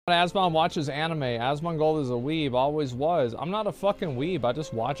Asmon watches anime. Asmongold is a weeb, always was. I'm not a fucking weeb, I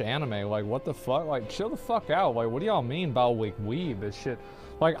just watch anime. Like, what the fuck? Like, chill the fuck out. Like, what do y'all mean by, like, weeb? This shit.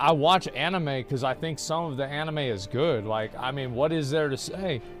 Like, I watch anime because I think some of the anime is good. Like, I mean, what is there to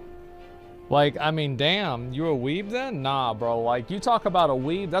say? Like, I mean, damn, you a weeb then? Nah, bro. Like, you talk about a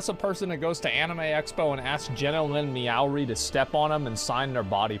weeb, that's a person that goes to Anime Expo and asks Gentleman Meowry to step on them and sign their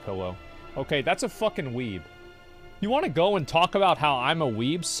body pillow. Okay, that's a fucking weeb. You want to go and talk about how I'm a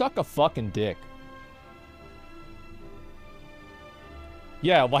weeb? Suck a fucking dick.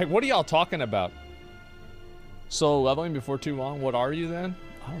 Yeah, like, what are y'all talking about? So, leveling before too long, what are you then?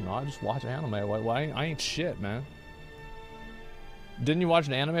 I don't know, I just watch anime. Like, well, I ain't shit, man. Didn't you watch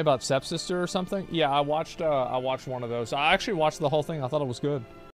an anime about Stepsister or something? Yeah, I watched one of those. I actually watched the whole thing. I thought it was good.